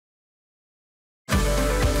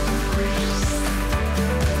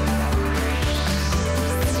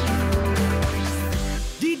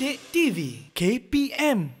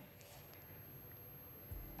KPM.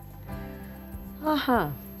 ஆஹா,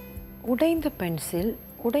 உடைந்த pencil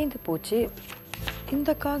உடைந்து போச்சு.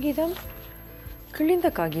 இந்த காகிதம் கிழிந்த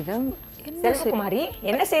காகிதம். செல்வகுமாரி,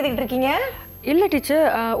 என்ன செய்துட்டு இருக்கீங்க? இல்ல டீச்சர்,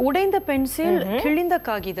 உடைந்த பென்சில் கிழிந்த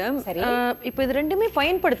காகிதம். இப்போ இது ரெண்டுமே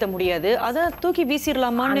பயன்படுத்த முடியாது, அதான் தூக்கி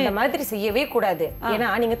வீசிடலாமான்னு. அந்த மாதிரி செய்யவே கூடாது.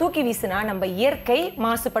 ஏன்னா நீங்க தூக்கி வீசினா நம்ம இயற்கை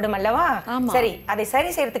மாசுபடும் அல்லவா? சரி, அதை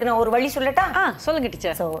சரி செய்யறதுக்கு நான் ஒரு வழி சொல்லட்டா? சொல்லுங்க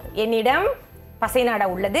டீச்சர். சோ, என்னிடம் பசை நாடா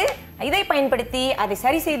உள்ளது. இதை பயன்படுத்தி அதை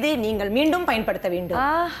சரி செய்து நீங்கள் மீண்டும் பயன்படுத்த வேண்டும்.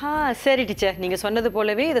 ஆஹா, சரி டீச்சர், நீங்க சொன்னது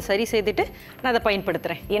போலவே இதை சரி செய்துட்டு நான் அதை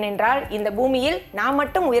பயன்படுத்துறேன். ஏனென்றால் இந்த பூமியில் நாம்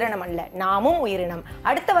மட்டும் உயிரினம் அல்ல, நாமும் உயிரினம்.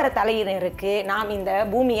 அடுத்த வர தலையினருக்கு நாம் இந்த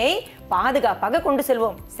பூமியை பாதுகாப்பாக கொண்டு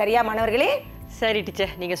செல்வோம். சரியா மாணவர்களே? சரி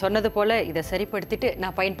டீச்சர், நீங்க சொன்னது போல இதை சரிப்படுத்திட்டு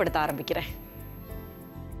நான் பயன்படுத்த ஆரம்பிக்கிறேன்.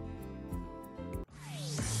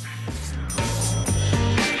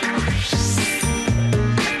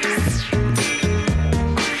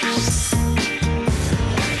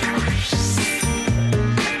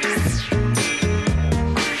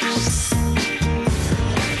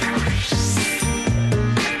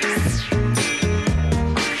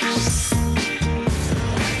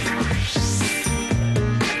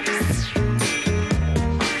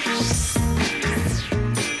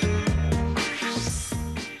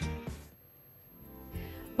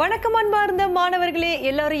 வணக்கம் அன்பார்ந்த மாணவர்களே,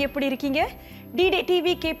 எல்லாரும் எப்படி இருக்கீங்க?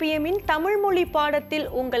 EduwebTV இன் தமிழ் மொழி பாடத்தில்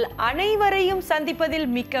உங்கள் அனைவரையும் சந்திப்பதில்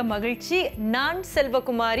மிக்க மகிழ்ச்சி. நான்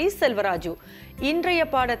செல்வகுமாரி செல்வராஜு. இன்றைய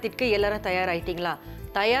பாடத்திற்கு எல்லாரும் தயாராயிட்டீங்களா?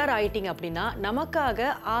 தயாராயிட்டீங்க அப்படின்னா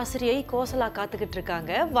நமக்காக ஆசிரியை கோசலா காத்துக்கிட்டு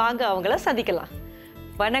இருக்காங்க. வாங்க அவங்கள சந்திக்கலாம்.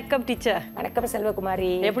 வணக்கம் டீச்சர். வணக்கம் செல்வகுமாரி,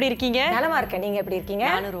 எப்படி இருக்கீங்க? நலமா இருக்கேன், நீங்க எப்படி இருக்கீங்க?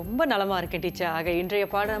 நானும் ரொம்ப நலமா இருக்கேன் டீச்சர். ஆக இன்றைய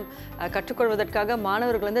பாடம் கற்றுக்கொள்வதற்காக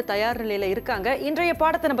மாணவர்கள் வந்து தயார் நிலையில இருக்காங்க. இன்றைய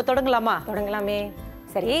பாடத்தை நம்ம தொடங்கலாமா? தொடங்கலாமே.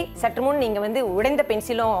 சரி, சற்று முன் நீங்க வந்து உடைந்த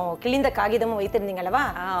பென்சிலும் கிழிந்த காகிதமும் வைத்திருந்தீங்க அல்லவா?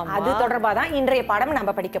 அது தொடர்பா தான் இன்றைய பாடம்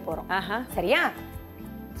நம்ம படிக்க போறோம். சரியா?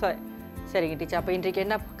 சரிங்க டீச்சர், அப்ப இன்றைக்கு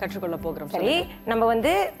என்ன கற்றுக்கொள்ள போகிறோம்? சரி, நம்ம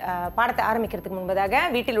வந்து பாடத்தை ஆரம்பிக்கிறதுக்கு முன்பதாக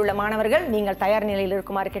வீட்டில் உள்ள மாணவர்கள் நீங்கள் தயார் நிலையில்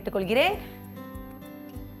இருக்குமாறு கேட்டுக்கொள்கிறேன்.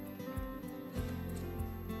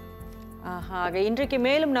 இன்றைக்கு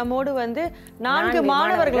மேலும் நம்மோடு வந்து 4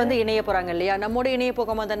 மாணவர்கள் வந்து இணைய போறாங்க இல்லையா? நம்மோடு இணைய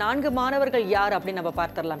போகும் அந்த 4 மாணவர்கள் யார் அப்படின்னு நம்ம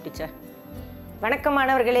பார்த்திடலாம் டீச்சர். வணக்கம்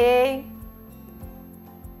மாணவர்களே.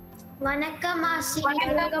 வணக்கம்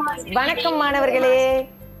வணக்கம் மாணவர்களே,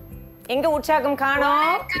 எங்க உற்சாகம்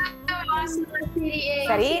காணோம்?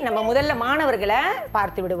 சரி, நம்ம முதல்ல மாணவர்களை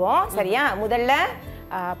பார்த்து விடுவோம். சரியா? முதல்ல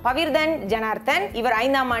பவிர்தன் ஜனார்த்தன், இவர்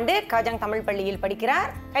 5ஆம் ஆண்டு காஜாங் தமிழ் பள்ளியில் படிக்கிறார்.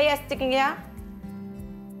 கையாசிச்சுக்கீங்களா?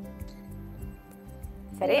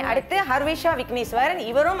 சரி, அடுத்து ஹர்விஷா விக்னேஸ்வரன்,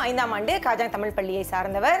 இவரும் 5ஆம் ஆண்டு காஜாங் தமிழ் பள்ளியை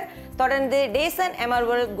சார்ந்தவர். தொடர்ந்து டேசன்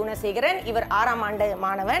எமர்வல் குணசேகரன், இவர் 6ஆம் ஆண்டு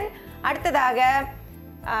மாணவன். அடுத்ததாக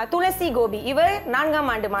துளசி கோபி, இவர்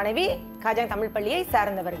 4ஆம் ஆண்டு மாணவி, காஜாங் தமிழ் பள்ளியை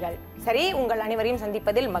சார்ந்தவர்கள். சரி, உங்கள் அனைவரையும்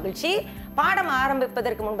சந்திப்பதில் மகிழ்ச்சி. பாடம்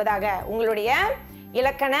ஆரம்பிப்பதற்கு முன்பதாக உங்களுடைய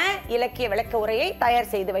இலக்கண இலக்கிய விளக்க உரையை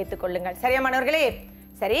தயார் செய்து வைத்துக் கொள்ளுங்கள். சரியா மாணவர்களே?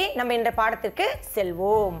 சரி, நம்ம இந்த பாடத்திற்கு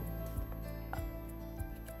செல்வோம்.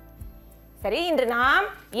 சரி, இன்று நாம்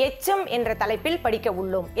எச்சம் என்ற தலைப்பில் படிக்க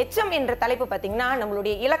உள்ளோம். எச்சம் என்ற தலைப்பு பார்த்தீங்கன்னா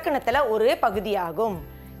நம்மளுடைய இலக்கணத்துல ஒரு பகுதியாகும்.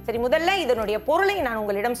 சரி, முதல்ல இதனுடைய பொருளை நான்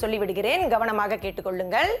உங்களிடம் சொல்லிவிடுகிறேன், கவனமாக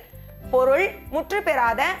கேட்டுக்கொள்ளுங்கள். பொருள்: முற்று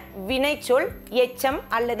பெறாத வினைச்சொல் எச்சம்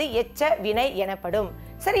அல்லது எச்ச வினை எனப்படும்.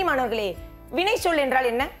 சரி மாணவர்களே, வினைச்சொல்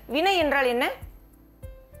என்றால் என்ன? வினை என்றால் என்ன?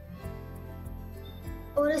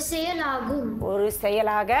 ஒரு செயலாகும். ஒரு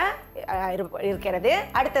செயலாக இருக்கிறது.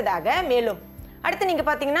 அடுத்ததாக மேலும் அடுத்து நீங்க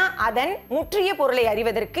பாத்தீங்கன்னா அதன் முற்றிய பொருளை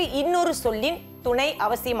அறிவதற்கு இன்னொரு சொல்லின் துணை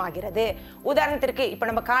அவசியமாகிறது. உதாரணத்திற்கு இப்ப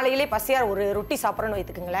நம்ம காலையிலே பசியார் ஒரு ரொட்டி சாப்பிட்றோன்னு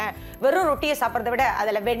வைத்துக்குங்களேன். வெறும் ரொட்டியை சாப்பிட்றத விட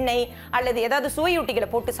அதில் வெண்ணெய் அல்லது ஏதாவது சுவையூட்டிகளை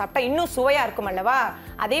போட்டு சாப்பிட்டா இன்னும் சுவையா இருக்கும் அல்லவா?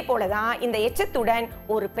 அதே போலதான் இந்த எச்சத்துடன்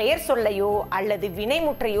ஒரு பெயர் சொல்லையோ அல்லது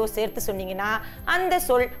வினைமுற்றையோ சேர்த்து சொன்னீங்கன்னா அந்த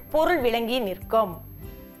சொல் பொருள் விளங்கி நிற்கும்.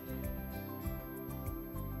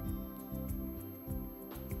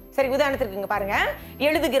 சரி, உதாரணத்திற்கு இங்க பாருங்க,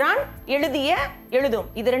 எழுதுகிறான், எழுதிய, எழுதும்,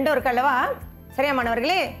 இது ரெண்டும் இருக்கு அல்லவா? சரியா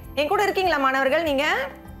மாணவர்களே? என் கூட இருக்கீங்களா மாணவர்கள்? நீங்க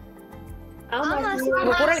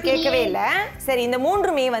உங்க குரல் கேட்கவே இல்லை. சரி, இந்த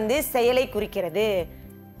மூன்றுமே வந்து செயலை குறிக்கிறது.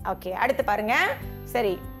 ஓகே, அடுத்து பாருங்க.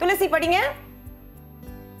 சரி, துளசி படிங்க.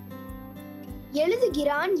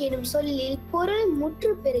 எழுதுகிறான் எனும் சொல்லில் பொருள்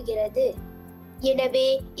முற்று பெறுகிறது, எனவே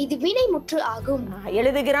இது வினைமுற்று ஆகும்.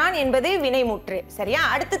 எழுதுகிறான் என்பது வினைமுற்று. சரியா?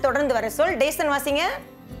 அடுத்து தொடர்ந்து வர சொல் டேசன் வாசிங்க.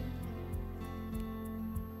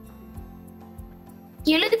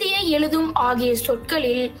 எழுதிய, எழுதும் ஆகிய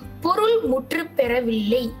சொற்களில் பொருள் முற்று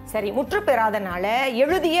பெறவில்லை. சரி, முற்று பெறாதனால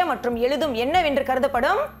எழுதிய மற்றும் எழுதும் என்னவென்று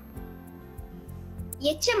கருதப்படும்?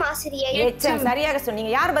 எச்சம் ஆசிரியை. எச்சம் சரியாக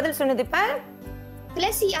சொன்னீங்க. யார் பதில் சொன்னது இப்ப?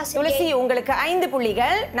 துளசி ஆசிரியை. துளசி, உங்களுக்கு 5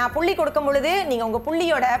 புள்ளிகள். நான் புள்ளி கொடுக்கும் பொழுது நீங்க உங்க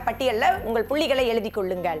புள்ளியோட பட்டியல்ல உங்கள் புள்ளிகளை எழுதி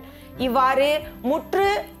கொள்ளுங்கள். இவ்வாறு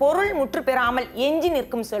பொருள் முற்று பெறாமல் எஞ்சி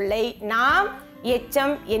நிற்கும் சொல்லை நாம்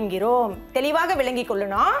எச்சம் என்கிறோம். தெளிவாக விளங்கிக்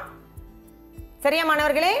கொள்ளணும். சரியா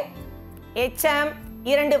மாணவர்களே? எச்சம்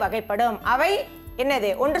 2 வகைப்படும். அவை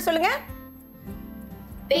என்னது? ஒன்று சொல்லுங்க.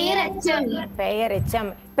 பெயரெச்சம். பெயரெச்சம்.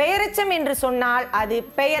 பெயரெச்சம் என்று சொன்னால் அது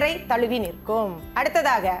பெயரை தழுவி நிற்கும்.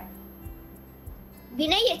 அடுத்ததாக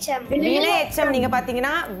வினை எச்சம். வினை எச்சம் நீங்க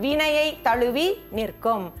பாத்தீங்கன்னா வினையை தழுவி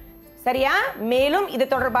நிற்கும். சரியா? மேலும் இது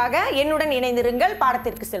தொடர்பாக என்னுடன் இணைந்திருங்கள்.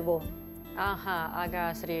 பாடத்திற்கு செல்வோம்.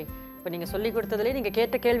 ஆசிரியை, இப்போ நீங்கள் சொல்லி கொடுத்ததுலேயே நீங்கள்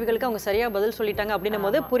கேட்ட கேள்விகளுக்கு அவங்க சரியாக பதில் சொல்லிட்டாங்க அப்படின்னும்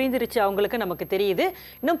போது புரிந்துருச்சு, அவங்களுக்கு நமக்கு தெரியுது.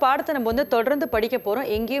 இன்னும் பாடத்தை நம்ம வந்து தொடர்ந்து படிக்க போகிறோம்.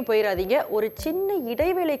 எங்கேயும் போயிடாதீங்க. ஒரு சின்ன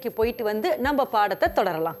இடைவேளைக்கு போயிட்டு வந்து நம்ம பாடத்தை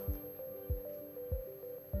தொடரலாம்.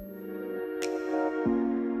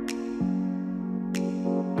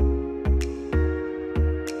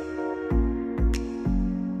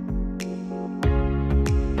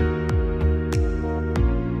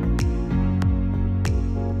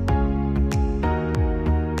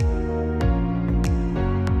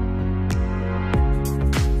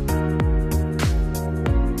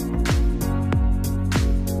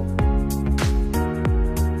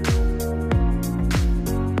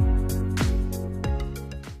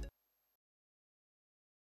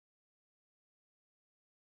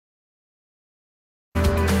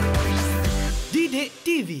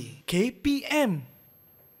 EduwebTV KPM.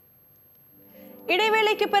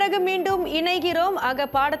 இடைவேளைக்கு பிறகு மீண்டும் இணைகிறோம்.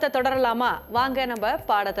 பாடத்தை தொடரலாமா? வாங்க நம்ம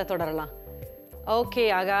பாடத்தை தொடரலாம். ஓகே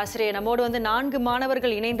ஆசிரியர், நம்மோடு வந்து 4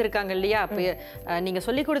 மாணவர்கள் இணைந்திருக்காங்க இல்லையா? நீங்க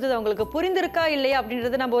சொல்லி கொடுத்தது அவங்களுக்கு புரிந்திருக்கா இல்லையா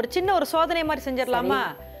அப்படின்றது நம்ம ஒரு சின்ன சோதனை மாதிரி செஞ்சிடலாமா?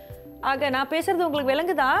 நான் பேசுறது உங்களுக்கு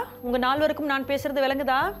விளங்குதா? உங்க 4 நான் பேசுறது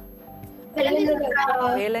விளங்குதா?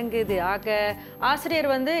 விளங்குது.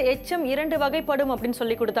 ஆசிரியர் வந்து எச்சம் 2 வகைப்படும் அப்படின்னு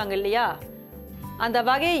சொல்லி கொடுத்தாங்க இல்லையா? அந்த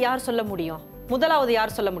வகையை யார் சொல்ல முடியும்? முதலாவது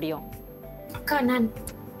யார் சொல்ல முடியும்?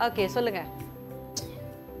 ஓகே, சொல்லுங்க.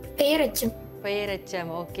 பெயரெச்சம். பெயரெச்சம்.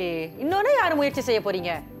 ஓகே, இன்னொன்னு யார் முயற்சி செய்ய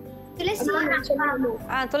போறீங்க?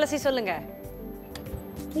 துளசி சொல்லுங்க.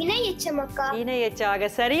 வினை எச்சம் அக்கா. வினை எச்சாக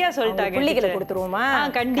சரியா சொல்லிட்டாங்க. புள்ளிகளை கொடுத்துருவோமா?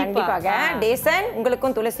 கண்டிப்பாக. டேசன்,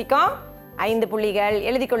 உங்களுக்கும் துளசிக்கும் 5 புள்ளிகள்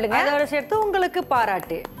எழுதி கொள்ளுங்க. அதோட சேர்த்து உங்களுக்கு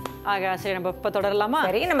பாராட்டு. சரி, நம்ம இப்ப தொடரலாமா?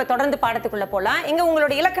 சரி, நம்ம தொடர்ந்து பாடத்துக்குள்ள போலாம். எங்க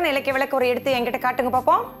உங்களோட இலக்கண இலக்கிய விளக்க ஒரு எடுத்து என்கிட்ட காட்டுங்க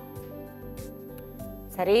பாப்போம்.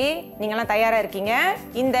 சரி, நீங்களாம் தயாரா இருக்கீங்க.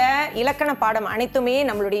 இந்த இலக்கண பாடம் அனைத்துமே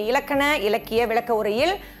நம்மளுடைய இலக்கண இலக்கிய விளக்க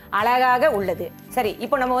உரையில் அழகாக உள்ளது. சரி,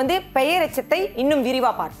 இப்போ நம்ம வந்து பெயரெச்சத்தை இன்னும்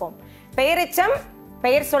விரிவா பார்ப்போம். பெயரெச்சம்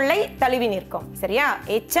பெயர் சொல்லை தழுவி நிற்கும். சரியா?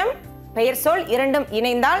 எச்சம் பெயர் சொல் இரண்டும்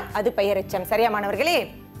இணைந்தால் அது பெயரெச்சம். சரியா மாணவர்களே?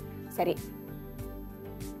 சரி,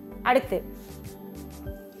 அடுத்து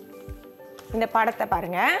இந்த பாடத்தை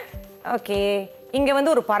பாருங்க. ஓகே, இங்க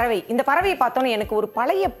வந்து ஒரு பறவை. இந்த பறவையை பார்த்தோன்னே எனக்கு ஒரு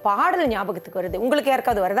பழைய பாடல் ஞாபகத்துக்கு வருது. உங்களுக்கு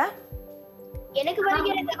யாருக்காவது வருதா? எனக்கு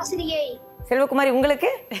வருகிறது ஆசிரியை. செல்வகுமாரி, உங்களுக்கு?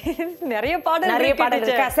 நிறைய பாடல்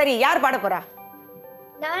இருக்கா? சரி, யார் பாட போறா?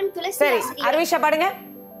 நான் துளசி. சரி, அரவிஷா பாடுங்க.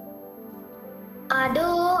 அதோ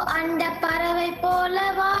அந்த பறவை போல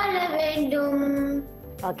வாழ வேண்டும்.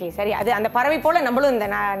 ஓகே, சரி, அது அந்த பறவை போல நம்மளும் இந்த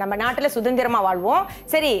நம்ம நாட்டுல சுதந்திரமா வாழ்வோம்.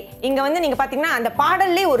 சரி, இங்க வந்து நீங்க பாத்தீங்கன்னா அந்த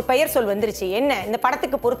பாடல்லே ஒரு பெயர் சொல் வந்துருச்சு. என்ன இந்த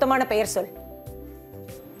படத்துக்கு பொருத்தமான பெயர் சொல்?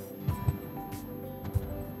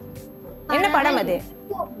 என்ன படம் அது?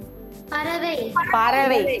 பறவை.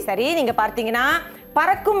 பறவை. சரி, நீங்க பார்த்தீங்கன்னா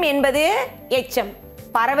பறக்கும் என்பது எச்சம்,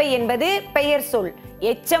 பறவை என்பது பெயர் சொல்.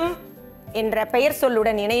 எச்சம் என்ற பெயர்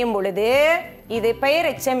சொல்லுடன் இணையும் பொழுது இது பெயர்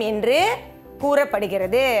எச்சம் என்று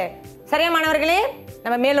கூறப்படுகிறது. சரியா மாணவர்களே?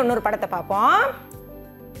 நம்ம மேல இன்னொரு படத்தை பார்ப்போம்.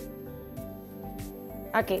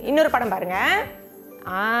 ஓகே, இன்னொரு படம் பாருங்க.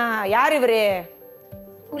 யார் இவரு?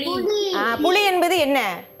 புலி என்பது என்ன?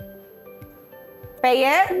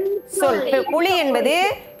 பெயர் சொல். புலி என்பது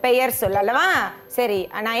பெயர் சொல் அல்லவா? சரி,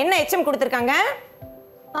 நான் என்ன எச்சம் கொடுத்திருக்காங்க?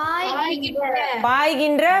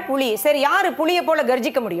 பாய்கின்ற புலி. சரி, யாரு புலியை போல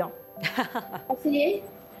கர்ஜிக்க முடியும்?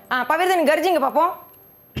 பவிர்தன், கர்ஜிங்க பாப்போம்.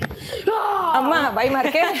 அம்மா, பயமா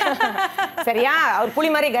இருக்கு. சரியா? அவர் புலி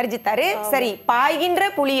மாதிரி கர்ஜித்தாரு. சரி, பாய்கின்ற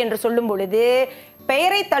புலி என்று சொல்லும் பொழுது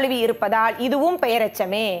பெயரை தழுவி இருப்பதால் இதுவும்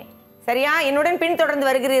பெயரெச்சமே. சரியா? என்னுடன் பின்தொடர்ந்து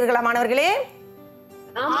வருகிறீர்களா மாணவர்களே?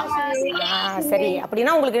 சரி,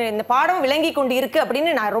 அப்படின்னா உங்களுக்கு இந்த பாடம் விளங்கி கொண்டு இருக்கு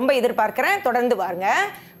அப்படின்னு நான் ரொம்ப எதிர்பார்க்கிறேன். தொடர்ந்து பாருங்க.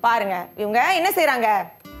 பாருங்க, இவங்க என்ன செய்யறாங்க?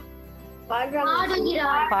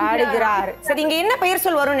 பாடுகிறார். சரி, இங்க என்ன பெயர்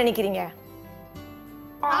சொல் வரும்னு நினைக்கிறீங்க?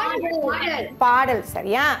 பாடல்.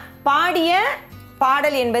 சரியா? பாடிய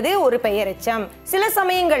பாடல் என்பது ஒரு பெயரெச்சம். சில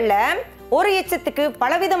சமயங்கள்ல ஒரு எச்சத்துக்கு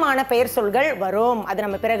பலவிதமான பெயர் சொல்கள் வரும். அது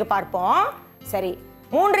நம்ம பிறகு பார்ப்போம். சரி,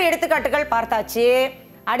 3 எடுத்துக்காட்டுகள் பார்த்தாச்சு.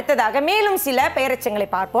 அடுத்ததாக மேலும் சில பெயரெச்சங்களை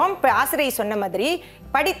பார்ப்போம். இப்போ ஆசிரியை சொன்ன மாதிரி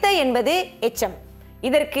படித்த என்பது எச்சம்.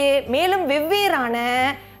 இதற்கு மேலும் வெவ்வேறான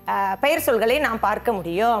பெயர் சொல்களை நாம் பார்க்க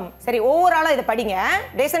முடியும். சரி, ஒவ்வொரு ஆளும் இதை படிங்க.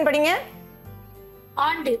 டேசன் படிங்க.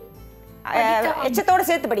 ஆண்டு. எச்சத்தோட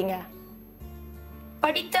சேர்த்து படிங்க.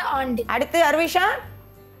 படித்த ஆண்டு. அடுத்து அர்விஷா.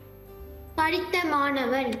 படித்த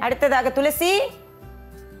மாணவன். அடுத்ததாக துளசி.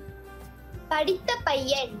 படித்த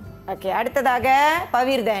பையன். ஓகே, அடுத்ததாக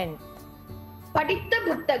பவீர்தன். படித்த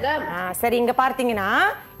புத்தகம். சரி, இங்க பார்த்தீங்கன்னா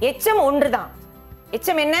எச்சம் ஒன்றுதான்.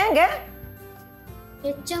 எச்சம் என்னங்க?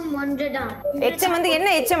 எச்சம் ஒன்றுதான். எச்சம் வந்து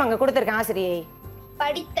என்ன எச்சம் அங்க கொடுத்திருக்கேன் ஆசிரியை?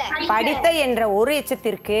 படித்த. படித்த என்ற ஒரு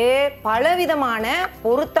எச்சத்திற்கு பலவிதமான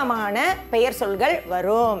பொருத்தமான பெயர் சொல்கள்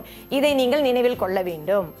வரும். இதை நீங்கள் நினைவில் கொள்ள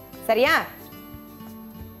வேண்டும். சரியா?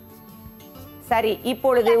 சரி,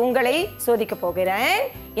 இப்பொழுது உங்களை சோதிக்க போகிறேன்.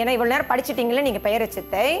 ஏன்னா இவ்வளவு நேரம் படிச்சிட்டீங்களே நீங்க பெயர்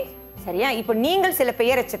எச்சத்தை. சரியா? இப்போ நீங்கள் சில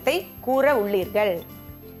பெயர் எச்சத்தை கூற உள்ளீர்கள்.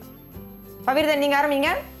 பவீர்தன், நீங்க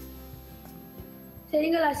ஆரம்பிங்க.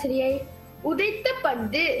 சரிங்கள் ஆசிரியை. உதைத்த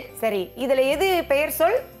பந்து. சரி, இதுல எது பெயர்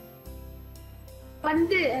சொல்?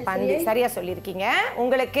 பந்து. பந்து. சரியா சொல்லியிருக்கீங்க.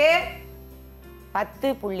 உங்களுக்கு 10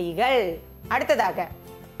 புள்ளிகள். அடுத்ததாக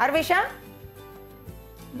அர்விஷா.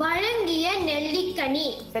 வழங்கிய நெல்லிக்கனி.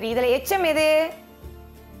 சரி, இதுல எச்சம் எது?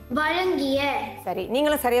 வழங்கிய. சரி,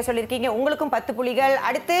 நீங்களும் சரியா சொல்லியிருக்கீங்க. உங்களுக்கும் 10 புள்ளிகள்.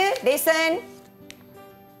 அடுத்து டேசன்.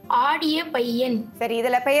 ஆடிய பையன். சரி,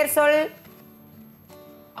 இதுல பெயர் சொல்?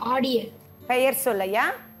 ஆடிய. பெயர் சொல் ஐயா.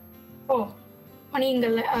 ஓ,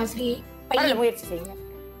 நீங்கள் ஆசிரியை. பரவாயில்ல, முயற்சி செய்யுங்க.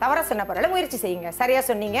 தவறா சொன்ன பரவாயில்ல, முயற்சி செய்யுங்க. சரியா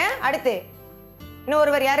சொன்னீங்க. அடுத்து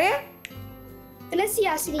இன்னொருவர் யாரு? துளசி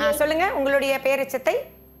ஆசிரியை. சொல்லுங்க உங்களுடைய பெயர் எச்சத்தை.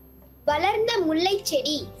 வளர்ந்த முல்லை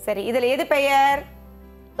செடி. சரி, இதுல எது பெயர்?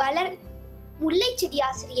 முல்லை செடி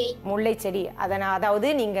ஆசிரியை. முல்லை செடி. அதாவது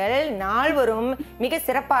நீங்கள் நால்வரும் மிக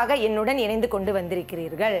சிறப்பாக என்னுடன் இணைந்து கொண்டு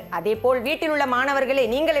வந்திருக்கிறீர்கள். அதே போல் வீட்டில் உள்ள மாணவர்களே,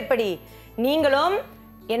 நீங்கள் எப்படி? நீங்களும்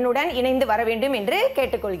என்னுடன் இணைந்து வர வேண்டும் என்று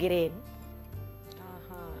கேட்டுக்கொள்கிறேன்.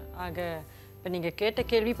 ஆக இப்போ நீங்கள் கேட்ட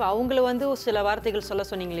கேள்வி, இப்போ அவங்கள வந்து சில வார்த்தைகள் சொல்ல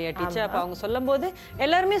சொன்னீங்க இல்லையா டீச்சர்? அப்போ அவங்க சொல்லும்போது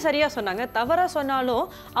எல்லாருமே சரியாக சொன்னாங்க. தவறாக சொன்னாலும்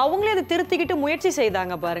அவங்களே அதை திருத்திக்கிட்டு முயற்சி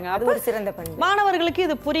செய்தாங்க பாருங்க. அது ஒரு சிறந்த பண்பு. மாணவர்களுக்கு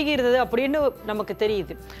இது புரிகிறது அப்படின்னு நமக்கு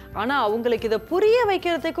தெரியுது. ஆனால் அவங்களுக்கு இதை புரிய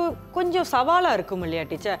வைக்கிறதுக்கு கொஞ்சம் சவாலாக இருக்கும் இல்லையா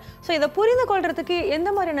டீச்சர்? ஸோ இதை புரிந்து கொள்றதுக்கு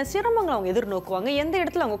எந்த மாதிரியான சிரமங்கள் அவங்க எதிர்நோக்குவாங்க? எந்த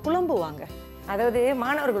இடத்துல அவங்க குழம்புவாங்க? அதாவது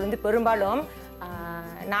மாணவர்கள் வந்து பெரும்பாலும்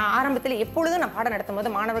நான் ஆரம்பத்தில் எப்பொழுதும் நான் பாடம் நடத்தும் போது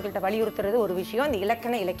மாணவர்கள்ட்ட வலியுறுத்துறது ஒரு விஷயம், இந்த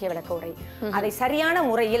இலக்கண இலக்கிய விளக்க உரை. அதை சரியான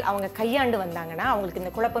முறையில் அவங்க கையாண்டு வந்தாங்கன்னா அவங்களுக்கு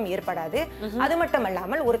இந்த குழப்பம் ஏற்படாது. அது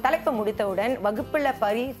மட்டுமல்லாமல் ஒரு தலைப்பை முடித்தவுடன் வகுப்புல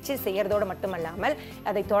பயிற்சி செய்யறதோடு மட்டுமல்லாமல்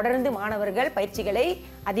அதை தொடர்ந்து மாணவர்கள் பயிற்சிகளை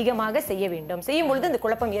அதிகமாக செய்ய வேண்டும். செய்யும் பொழுது இந்த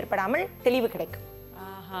குழப்பம் ஏற்படாமல் தெளிவு கிடைக்கும்.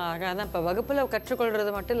 அதான் இப்போ வகுப்பில்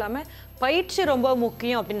கற்றுக்கொள்கிறது மட்டும் இல்லாமல் பயிற்சி ரொம்ப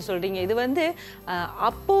முக்கியம் அப்படின்னு சொல்கிறீங்க. இது வந்து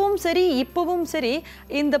அப்பவும் சரி இப்போவும் சரி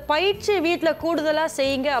இந்த பயிற்சி வீட்டில் கூடுதலாக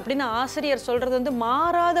செய்யுங்க அப்படின்னு ஆசிரியர் சொல்கிறது வந்து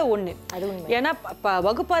மாறாத ஒன்று. ஏன்னா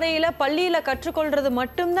வகுப்பறையில் பள்ளியில் கற்றுக்கொள்கிறது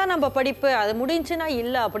மட்டும்தான் நம்ம படிப்பு, அது முடிஞ்சுன்னா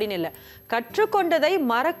இல்லை அப்படின்னு இல்லை. கற்றுக்கொண்டதை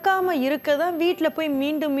மறக்காமல் இருக்க தான் வீட்டில் போய்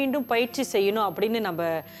மீண்டும் மீண்டும் பயிற்சி செய்யணும் அப்படின்னு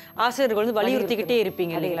நம்ம ஆசிரியர்கள் வந்து வலியுறுத்திக்கிட்டே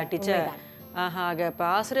இருப்பீங்க இல்லைங்களா டீச்சர்? இப்போ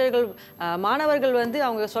ஆசிரியர்கள் மாணவர்கள் வந்து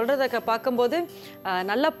அவங்க சொல்கிறத பார்க்கும்போது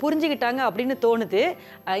நல்லா புரிஞ்சுக்கிட்டாங்க அப்படின்னு தோணுது.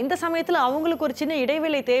 இந்த சமயத்தில் அவங்களுக்கு ஒரு சின்ன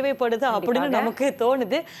இடைவேளை தேவைப்படுது அப்படின்னு நமக்கு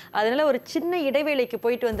தோணுது. அதனால ஒரு சின்ன இடைவேளைக்கு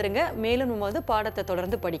போயிட்டு வந்துருங்க. மேலும் நம்ம வந்து பாடத்தை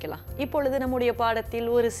தொடர்ந்து படிக்கலாம். இப்பொழுது நம்முடைய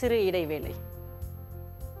பாடத்தில் ஒரு சிறு இடைவேளை.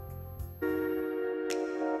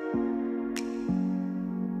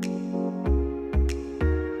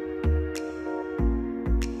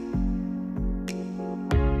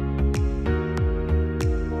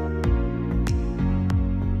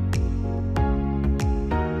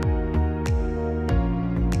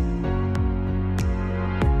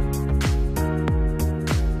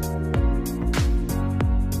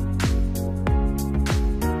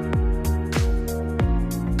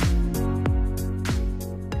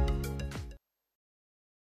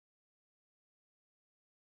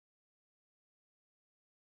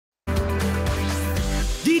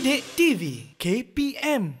 EduwebTV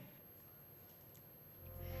KPM.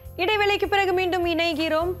 இடைவேளைக்கு பிறகு மீண்டும்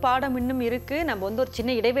இணைகிறோம். பாடம் இன்னும் இருக்கு. நம்ம வந்து ஒரு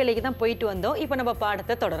சின்ன இடைவேளைக்கு தான் போயிட்டு வந்தோம். இப்போ நம்ம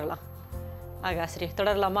பாடத்தை தொடரலாம். ஆசிரியர்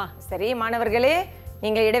தொடரலாமா? சரி மாணவர்களே,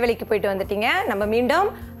 நீங்க இடைவெளிக்கு போயிட்டு வந்துட்டீங்க. நம்ம மீண்டும்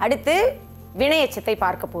அடுத்து வினையெச்சத்தை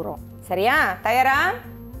பார்க்க போறோம். சரியா? தயாரா?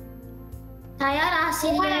 தயார்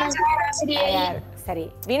ஆசிரியர். தயார். சரி,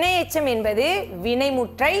 வினையெச்சம் என்பது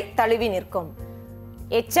வினைமுற்றை தழுவி நிற்கும்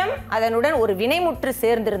எச்சம். அதனுடன் ஒரு வினைமுற்று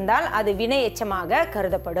சேர்ந்திருந்தால் அது வினை எச்சமாக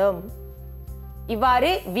கருதப்படும். இவ்வாறு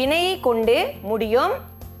வினையை கொண்டு முடியும்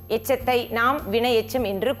எச்சத்தை நாம் வினை எச்சம்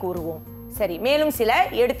என்று கூறுவோம். சரி, மேலும் சில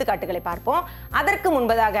எடுத்துக்காட்டுகளை பார்ப்போம். அதற்கு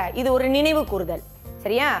முன்பதாக இது ஒரு நினைவு கூறுதல்.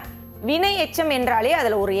 சரியா? வினை எச்சம் என்றாலே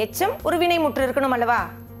அதுல ஒரு எச்சம் ஒரு வினைமுற்று இருக்கணும் அல்லவா?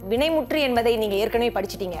 வினைமுற்று என்பதை நீங்க ஏற்கனவே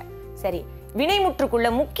படிச்சிட்டீங்க. சரி, வினைமுற்றுக்குள்ள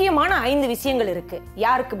முக்கியமான 5 விஷயங்கள் இருக்கு.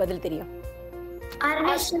 யாருக்கு பதில் தெரியும்?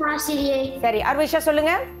 சரி, அர்விஷா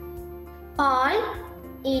சொல்லுங்க. பால்,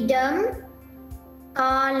 இடம்,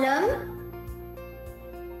 காலம்,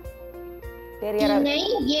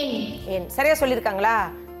 எண். சரியா சொல்லிருக்காங்களா?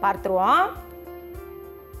 பார்த்துருவோம்.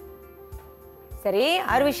 சரி,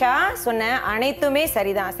 அர்விஷா சொன்ன அனைத்துமே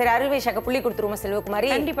சரிதான். சரி, அர்விஷாக்கு புள்ளி கொடுத்துருவோம் செல்வகுமாரி.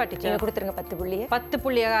 கண்டிப்பா டீச்சர். கொடுத்துருங்க 10 புள்ளி. 10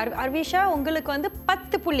 புள்ளி. அர்விஷா உங்களுக்கு வந்து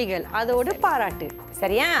 10 புள்ளிகள். அதோடு பாராட்டு.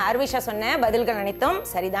 சரியா? அர்விஷா சொன்ன பதில்கள் அனைத்தும்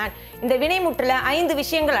சரிதான். இந்த வினைமுற்றுல 5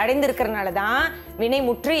 விஷயங்கள் அடைந்திருக்கிறதுனால தான்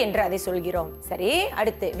வினைமுற்று என்று அதை சொல்கிறோம். சரி,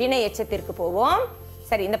 அடுத்து வினை எச்சத்திற்கு போவோம்.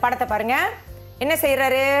 சரி, இந்த படத்தை பாருங்க. என்ன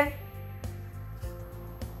செய்யறாரு?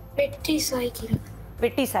 வெட்டி சாய்க்கிறார்.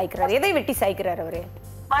 வெட்டி சாய்க்கிறார். எதை வெட்டி சாய்க்கிறார் அவரு?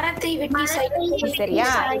 மரத்தை வெட்டி சாய்க்கிறார். சரியா?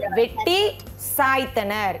 வெட்டி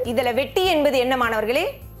சாய்த்தனர். இதுல வெட்டி என்பது என்ன மாணவர்களே?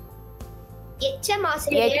 எச்சம்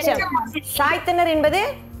ஆசிரியர். எச்சம். சாய்த்தனர் என்பது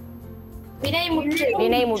வினைமுற்று.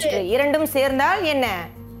 வினைமுற்று. இரண்டும் சேர்ந்தால் என்ன?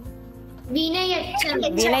 வினையெச்சம்.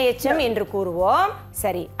 வினையெச்சம் என்று கூறுவோம்.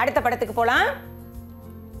 சரி, அடுத்த படத்துக்கு போலாம்.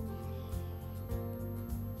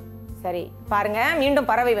 சரி, பாருங்க, மீண்டும்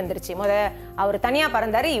பறவை வந்துருச்சு. அவர் தனியா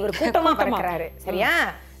பறந்தாரு, இவர் கூட்டமா பறக்கிறாரு. சரியா?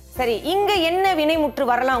 சரி, இங்க என்ன வினைமுற்று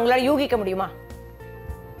வரலாம் உங்களால யூகிக்க முடியுமா?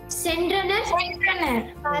 சென்றனர்.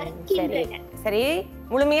 சரி, சரி,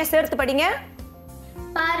 முழுமையா சேர்த்து படிங்க.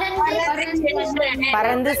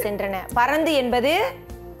 பறந்து சென்றன. பறந்து என்பது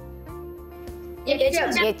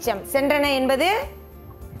எச்சம். சென்றன என்பது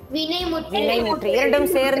வினைமுற்று.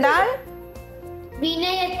 இரண்டும் சேர்ந்தால்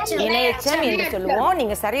வினையெச்சம் என்று சொல்லுவோம்.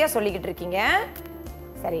 நீங்க சரியா சொல்லிக்கிட்டு இருக்கீங்க.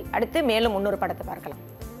 சரி, அடுத்து மேலும் இன்னொரு படத்தை பார்க்கலாம்.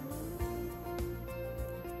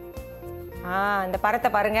 இந்த படத்தை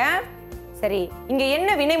பாருங்க. சரி, இங்க என்ன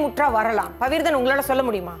வினைமுற்றா வரலாம்? பவிர்தன் உங்களால சொல்ல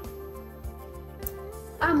முடியுமா?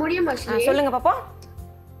 முடியுமா? சொல்லுங்க பாப்போம்.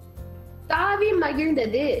 தாவி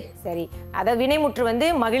மகிழ்ந்தது. சரி, அத வினைமுற்று வந்து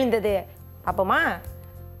மகிழ்ந்தது. அப்பமா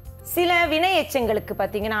சில வினை எச்சங்களுக்கு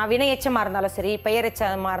பார்த்தீங்கன்னா, வினை எச்சமா இருந்தாலும் சரி, பெயர்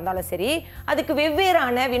எச்சமா இருந்தாலும் சரி, அதுக்கு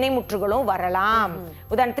வெவ்வேறான வினைமுற்றுகளும் வரலாம்.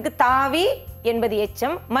 உதாரணத்துக்கு தாவி என்பது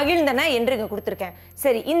எச்சம், மகிழ்ந்தன என்று இங்க கொடுத்துருக்கேன்.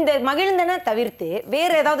 சரி, இந்த மகிழ்ந்தன தவிர்த்து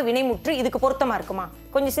வேற ஏதாவது வினைமுற்று இதுக்கு பொருத்தமா இருக்குமா?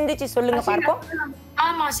 கொஞ்சம் சிந்திச்சு சொல்லுங்க பார்ப்போம்.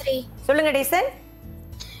 ஆமா சரி. சொல்லுங்க டேசன்.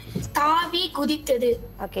 தாவி குதித்தது.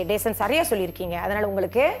 ஓகே, டேசன் சரியா சொல்லியிருக்கீங்க. அதனால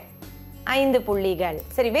உங்களுக்கு 5 புள்ளிகள்.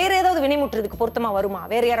 சரி, வேற ஏதாவது வினைமுற்று இதுக்கு பொருத்தமா வருமா?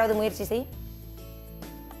 வேற யாராவது முயற்சி செய்.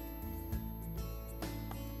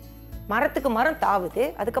 மரத்துக்கு மரம் தாவுது,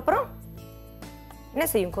 அதுக்கப்புறம் என்ன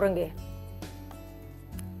செய்யும் குரங்கு?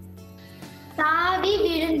 தாவி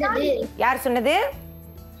விழுந்தது. யார் சொன்னது?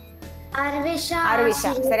 அர்விஷா.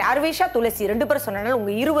 சரி, அர்விஷா துளசி 2 பேரும் சொன்னனால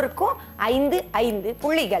உங்க இருவருக்கும் 5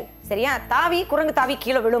 புள்ளிகள். சரியா? தாவி, குரங்கு தாவி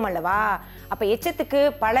கீழே விழும் அல்லவா? அப்ப எச்சத்துக்கு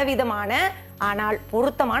பலவிதமான ஆனால்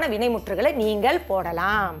பொருத்தமான வினைமுற்றுகளை நீங்கள்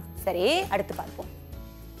போடலாம். சரி, அடுத்து பார்ப்போம்.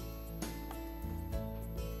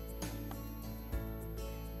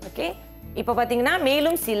 ஓகே, இப்போ பார்த்தீங்கன்னா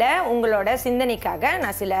மேலும் சில உங்களோட சிந்தனைக்காக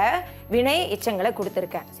நான் சில வினை எச்சங்களை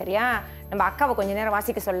கொடுத்துருக்கேன். சரியா? நம்ம அக்காவை கொஞ்ச நேரம்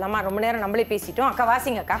வாசிக்க சொல்லலாமா? ரொம்ப நேரம் நம்மளே பேசிட்டோம். அக்கா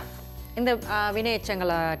வாசிங்க அக்கா. இந்த வினை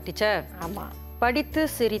எச்சங்களா டீச்சர்? ஆமா. படித்து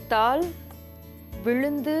சிரித்தால்,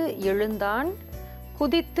 விழுந்து எழுந்தான்,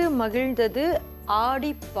 குதித்து மகிழ்ந்தது,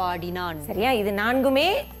 ஆடி பாடினான். சரியா? இது 4மே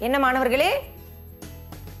என்ன மாணவர்களே?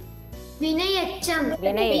 வினையெச்சம்.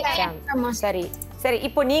 வினையெச்சம். சரி சரி,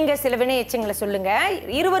 இப்போ நீங்க சில வினை எச்சங்களை சொல்லுங்க.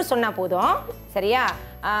 இருவர் சொன்னா போதும். சரியா?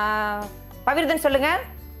 பவிர்தன் சொல்லுங்க.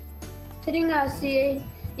 சரிங்க ஆசிரியர்.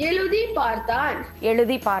 எழுதி பார்த்தான்.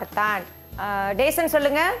 எழுதி பார்த்தான். டேசன்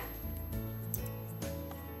சொல்லுங்க.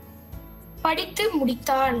 படித்து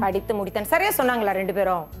முடித்தான். படித்து முடித்தான். சரியா சொன்னாங்களா 2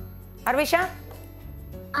 பேரும்? அர்விஷா?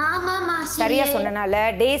 ஆமாமா. சரியா சொன்னனால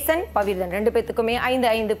டேசன், பவிர்தன் 2 பேத்துக்குமே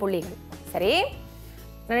 5 புள்ளிகள். சரி,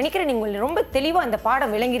 நான் நினைக்கிறேன் நீங்க ரொம்ப தெளிவா அந்த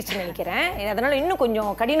பாடம் விளங்கிருச்சுன்னு நினைக்கிறேன். அதனால இன்னும்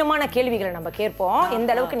கொஞ்சம் கடினமான கேள்விகளை நம்ம கேட்போம். எந்த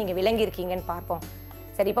அளவுக்கு நீங்க விளங்கி இருக்கீங்கன்னு பார்ப்போம்.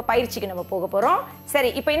 சரி, இப்ப பயிற்சிக்கு நம்ம போக போறோம். சரி,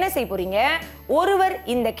 இப்ப என்ன செய்ய போறீங்க? ஒருவர்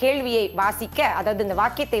இந்த கேள்வியை வாசிக்க, அதாவது இந்த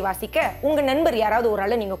வாக்கியத்தை வாசிக்க உங்க நண்பர் யாராவது ஒரு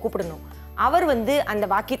ஆளை நீங்க கூப்பிடணும். அவர் வந்து அந்த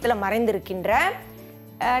வாக்கியத்துல மறைந்திருக்கின்ற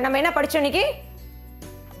நம்ம என்ன படிச்சோம் இன்னைக்கு?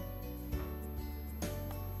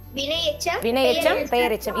 வினையெச்சம்,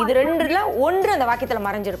 பெயரெச்சம். இது 2ல ஒன்று அந்த வாக்கியத்துல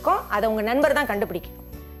மறைஞ்சிருக்கும். அதை உங்க நண்பர் தான் கண்டுபிடிக்கும்.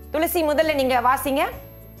 துளசி, முதல்ல நீங்க வாசிங்க.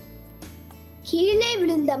 கீழே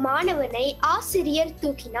விழுந்த மாணவனை ஆசிரியர்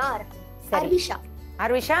தூக்கினார்.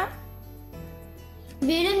 அர்விஷா?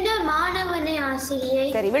 விழுந்த மாணவனை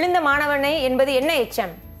ஆசிரியர். சரி, விழுந்த மாணவனை என்பது என்ன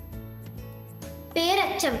எச்சம்?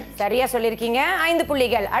 பேரச்சம். சரியா சொல்லிருக்கீங்க. 5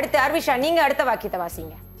 புள்ளிகள். அடுத்து அர்விஷா, நீங்க அடுத்த வாக்கியத்தை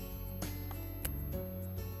வாசிங்க.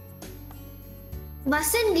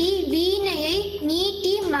 வசந்தி வீணையை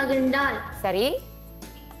நீட்டி மகிழ்ந்தாள். சரி.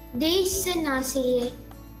 தேசன் ஆசிரியர்.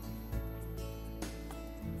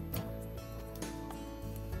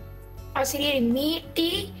 ஆசிரியர் மீட்டி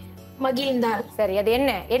மகிழ்ந்தார். சரி, அது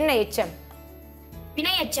என்ன என்ன எச்சம்?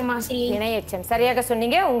 வினையச்சம் ஆசிரியர். வினை எச்சம். சரியாக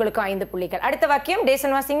சொன்னீங்க. உங்களுக்கு 5 புள்ளிகள். அடுத்த வாக்கியம்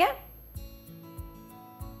டேசன் வாசிங்க.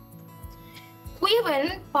 குயவன்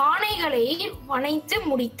பானைகளை வனைத்து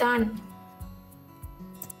முடித்தான்.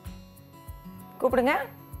 கூப்பிடுங்க.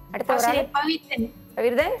 அடுத்த ஆசிரியர் பவித்தன்.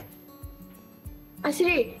 பவிர்தன்.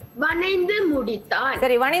 ஆசிரியர் வனைந்து முடித்தான்.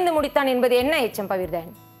 சரி, வனைந்து முடித்தான் என்பது என்ன எச்சம்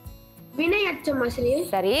பவிர்தன்? வினையச்சம் ஆசிரியர்.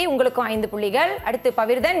 சரி, உங்களுக்கும் 5 புள்ளிகள். அடுத்து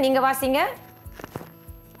பவிர்தன், நீங்க வாசிங்க.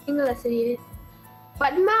 ஆசிரியர்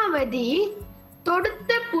பத்மாவதி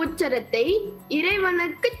தொடுத்த பூச்சரத்தை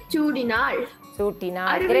இறைவனுக்கு சூடினாள்.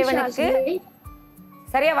 சூட்டினாள். இறைவனுக்கு.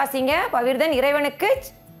 சரியா வாசிங்க பவிர்தன். இறைவனுக்கு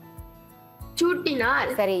சூட்டினாள்.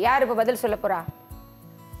 சரி, யார் இப்ப பதில் சொல்ல போறா?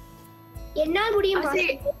 என்னால் முடியும்.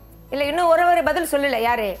 இல்ல, இன்னும் ஒரு பதில் சொல்லல.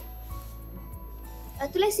 யாரு?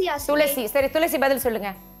 துளசி ஆசிரியர். துளசி. சரி, துளசி பதில்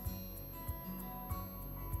சொல்லுங்க.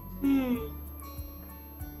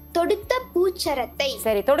 தொடுத்த பூச்சரத்தை.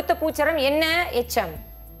 சரி, தொடுத்த பூச்சரம் என்ன எச்சம்?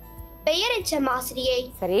 பெயரெச்சம் ஆசிரியை.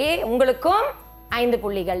 சரி, உங்களுக்கும் 5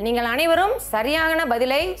 புள்ளிகள். நீங்கள் அனைவரும் சரியான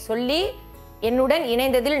பதிலை சொல்லி என்னுடன்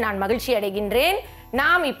இணைந்ததில் நான் மகிழ்ச்சி அடைகின்றேன்.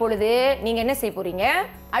 நாம் இப்பொழுது நீங்க என்ன செய்ய போறீங்க?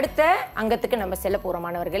 அடுத்த அங்கத்துக்கு நம்ம செல்ல போறோம்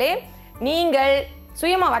மாணவர்களே. நீங்கள்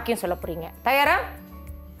சுயமா வாக்கியம் சொல்ல போறீங்க. தயாரா?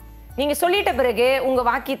 நீங்க சொல்லிட்ட பிறகு உங்க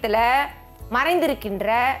வாக்கியத்துல மறைந்திருக்கின்ற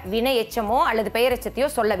வினை எச்சமோ அல்லது பெயரெச்சத்தையோ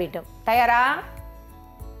சொல்ல வேண்டும். தயாரா?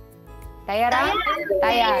 தயாரா?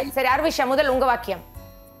 தயார். சரி, அர்விஷா முதல் உங்க வாக்கியம்.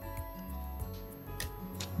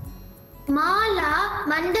 மாலா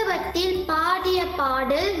மண்டபத்தில் பாடிய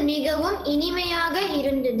பாடல் மிகவும் இனிமையாக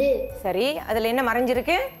இருந்தது. சரி, அதுல என்ன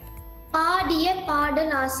மறைஞ்சிருக்கு? பாடிய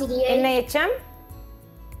பாடல் ஆசிரியர். என்ன எச்சம்?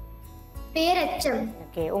 பேரச்சம்.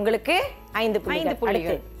 ஓகே, உங்களுக்கு 5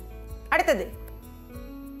 புள்ளிகள். அடுத்தது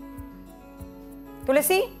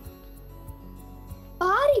துளசி.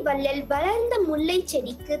 பாரிவள்ளல் வளர்ந்த முல்லை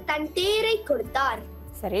செடிக்கு தன் தேரை கொடுத்தார்.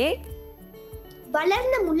 சரி,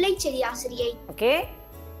 வளர்ந்த முல்லை செடி ஆசிரியை. ஓகே,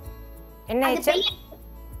 என்ன எச்சம்?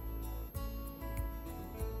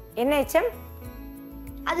 என்ன எச்சம்?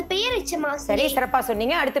 அது பெயரெச்சம் சரி, ஆசிரியை. சிறப்பா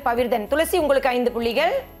சொன்னீங்க. அடுத்து பவிர்தன். துளசி, உங்களுக்கு 5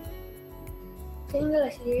 புள்ளிகள்.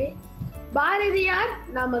 ஆசிரியர் பாரதியார்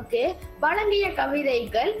நமக்கு வழங்கிய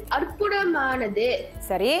கவிதைகள் அற்புதமானது.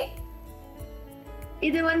 சரி,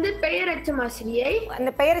 இது பெயரச்சம் ஆசிரியை.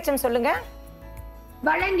 அந்த பெயரெச்சம் சொல்லுங்க.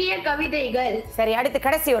 வழங்கிய கவிதைகள். சரி, அடுத்து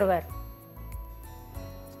கடைசி ஒருவர்.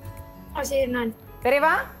 ஆசிரியர் நான்.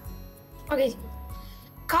 விரைவா. ஓகே.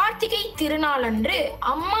 கார்த்திகை திருநாளன்று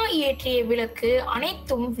அம்மா ஏற்றிய விளக்கு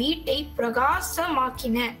அனைத்தும் வீட்டை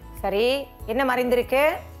பிரகாசமாக்கின. சரி, என்ன மறைந்திருக்கு?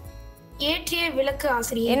 ஏற்றிய விளக்கு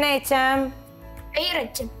ஆசிரியர். என்ன எச்சம்?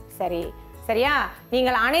 பெயரெச்சம். சரி, சரியா?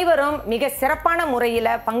 நீங்கள் அனைவரும் மிக சிறப்பான முறையில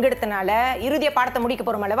பங்கெடுத்தனால இறுதிய பாடத்தை முடிக்க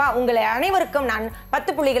போறோம் அல்லவா? உங்களை அனைவருக்கும் நான்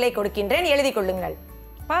 10 புள்ளிகளை கொடுக்கின்றேன். எழுதி கொள்ளுங்கள்.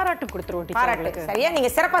 பாராட்டு கொடுத்துருவோம். பாராட்டு. சரியா, நீங்க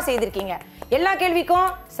சிறப்பா செய்திருக்கீங்க. எல்லா கேள்விக்கும்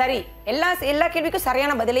சரி, எல்லா கேள்விக்கும்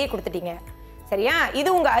சரியான பதிலையே கொடுத்துட்டீங்க. சரியா? இது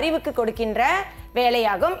உங்க அறிவுக்கு கொடுக்கின்ற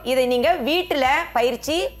வேலையாகும். இதை நீங்க வீட்டுல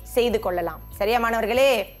பயிற்சி செய்து கொள்ளலாம். சரியா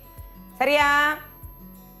மாணவர்களே? சரியா?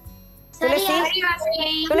 துளசி,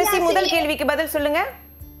 துளசி முதல் கேள்விக்கு பதில் சொல்லுங்க.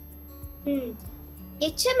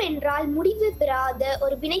 எச்சம் என்றால் முடிவு பெறாத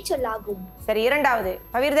ஒரு வினை சொல்லாகும். சரி, இரண்டாவது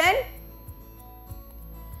பவிர்தன்.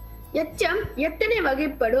 எச்சம் எத்தனை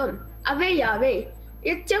வகைப்படும்? அவை யாவை?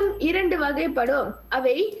 எச்சம் 2 வகைப்படும்.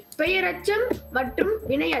 அவை பெயரச்சம் மற்றும்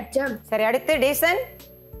வினையச்சம். சரி, அடுத்து டேசன்.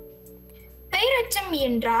 பெயரச்சம்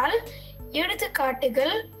என்றால்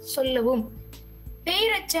எடுத்துக்காட்டுகள் சொல்லவும்.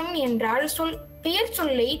 பெயரச்சம் என்றால் பெயர்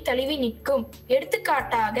சொல்லை தழுவி நிற்கும்.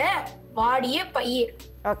 எடுத்துக்காட்டாக வாடிய பயிர்.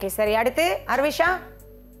 ஓகே, சரி, அடுத்து அர்விஷா.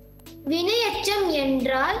 வினையச்சம்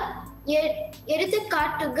என்றால்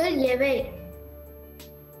எடுத்துக்காட்டுகள் எவை?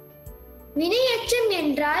 வினையச்சம்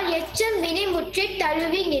என்றால் எச்சம் வினை முற்றி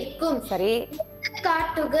தழுவி நிற்கும். சரி,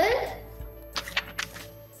 எடுத்துக்காட்டுகள்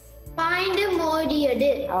பாய்ந்து மோதியது.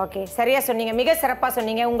 ஓகே, சரியா சொன்னீங்க. மிக சிறப்பா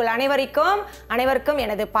சொன்னீங்க. உங்கள் அனைவருக்கும்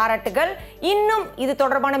எனது பாராட்டுகள். இன்னும் இது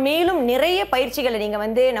தொடர்பான மேலும் நிறைய பயிற்சிகளை நீங்க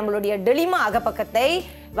நம்மளுடைய டெலிமா அகப்பக்கத்தை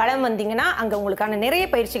வலம் வந்தீங்கன்னா அங்க உங்களுக்கான நிறைய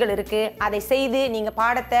பயிற்சிகள் இருக்கு. அதை செய்து நீங்க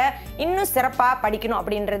பாடத்தை இன்னும் சிறப்பா படிக்கணும்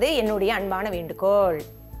அப்படின்றது என்னுடைய அன்பான வேண்டுகோள்.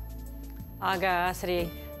 ஆக ஆசிரியை,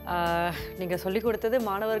 நீங்கள் சொல்லிக் கொடுத்தது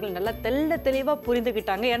மாணவர்கள் நல்லா தெளிவாக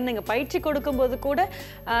புரிந்துக்கிட்டாங்க. ஏன்னா நீங்கள் பயிற்சி கொடுக்கும்போது கூட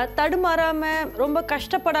தடுமாறாமல் ரொம்ப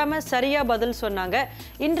கஷ்டப்படாமல் சரியாக பதில் சொன்னாங்க.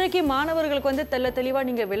 இன்றைக்கு மாணவர்களுக்கு வந்து தெளிவாக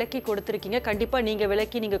நீங்கள் விளக்கி கொடுத்துருக்கீங்க. கண்டிப்பாக நீங்கள்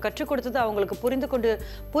விளக்கி நீங்கள் கற்றுக் கொடுத்தது அவங்களுக்கு புரிந்து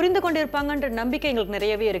கொண்டு இருப்பாங்கன்ற நம்பிக்கை எங்களுக்கு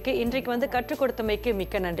நிறையவே இருக்குது. இன்றைக்கு வந்து கற்றுக் கொடுத்தமைக்கு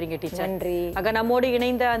மிக்க நன்றிங்க டீச்சர். நன்றி. ஆக நம்மோடு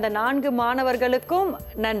இணைந்த அந்த 4 மாணவர்களுக்கும்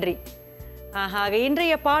நன்றி. ஆக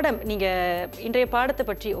இன்றைய பாடத்தை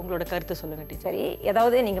பற்றி உங்களோட கருத்து சொல்லுங்க டீச்சர். சரி,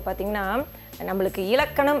 ஏதாவது நீங்கள் பார்த்தீங்கன்னா நம்மளுக்கு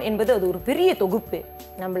இலக்கணம் என்பது அது ஒரு பெரிய தொகுப்பு.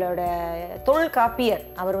 நம்மளோட தொல்காப்பியர்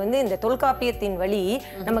அவர் வந்து இந்த தொல்காப்பியத்தின் வழி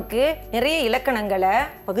நமக்கு நிறைய இலக்கணங்களை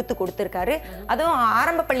பகுத்து கொடுத்துருக்காரு. அதுவும்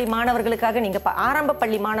ஆரம்ப பள்ளி மாணவர்களுக்காக ஆரம்ப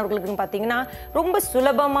பள்ளி மாணவர்களுக்கு பார்த்தீங்கன்னா ரொம்ப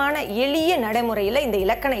சுலபமான எளிய நடைமுறையில் இந்த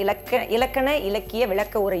இலக்கண இலக்கிய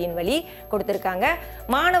விளக்க உரையின் வழி கொடுத்துருக்காங்க.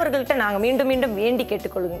 மாணவர்கள்ட்ட நாங்கள் மீண்டும் மீண்டும் வேண்டி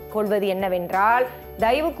கேட்டுக்கொள்வது என்னவென்றால்,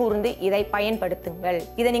 தயவு கூர்ந்து இதை பயன்படுத்துங்கள்.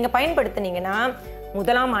 இதை நீங்கள் பயன்படுத்தினீங்கன்னா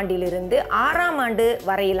 1ஆம் ஆண்டிலிருந்து 6ஆம் ஆண்டு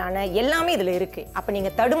வரையிலான எல்லாமே இதில் இருக்குது. அப்போ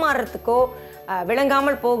நீங்கள் தடுமாறுறதுக்கோ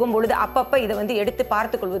விளங்காமல் போகும் பொழுது அப்பப்போ இதை வந்து எடுத்து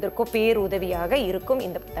பார்த்து கொள்வதற்கோ பேருதவியாக இருக்கும்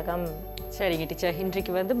இந்த புத்தகம். சரிங்க டீச்சர்,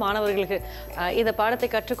 இன்றைக்கு வந்து மாணவர்களுக்கு இந்த பாடத்தை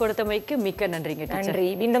கற்றுக் கொடுத்தமைக்கு மிக்க நன்றிங்க டீச்சர். நன்றி,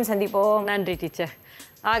 மீண்டும் சந்திப்போம். நன்றி டீச்சர்.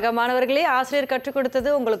 ஆக மாணவர்களே, ஆசிரியர் கற்றுக் கொடுத்தது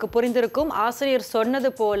உங்களுக்கு புரிந்திருக்கும். ஆசிரியர் சொன்னது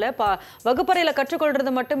போல வகுப்பறையில்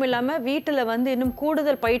கற்றுக்கொள்றது மட்டும் இல்லாமல் வீட்டில் வந்து இன்னும்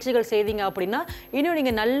கூடுதல் பயிற்சிகள் செய்தீங்க அப்படின்னா இன்னும்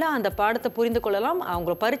நீங்கள் நல்லா அந்த பாடத்தை புரிந்து கொள்ளலாம்.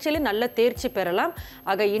 அவங்க பரீட்சையில் நல்ல தேர்ச்சி பெறலாம்.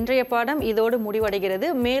 ஆக இன்றைய பாடம் இதோடு முடிவடைகிறது.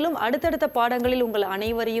 மேலும் அடுத்தடுத்த பாடங்களில் உங்கள்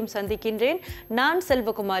அனைவரையும் சந்திக்கின்றேன். நான்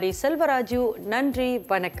செல்வகுமாரி செல்வராஜு. நன்றி,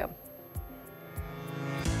 வணக்கம்.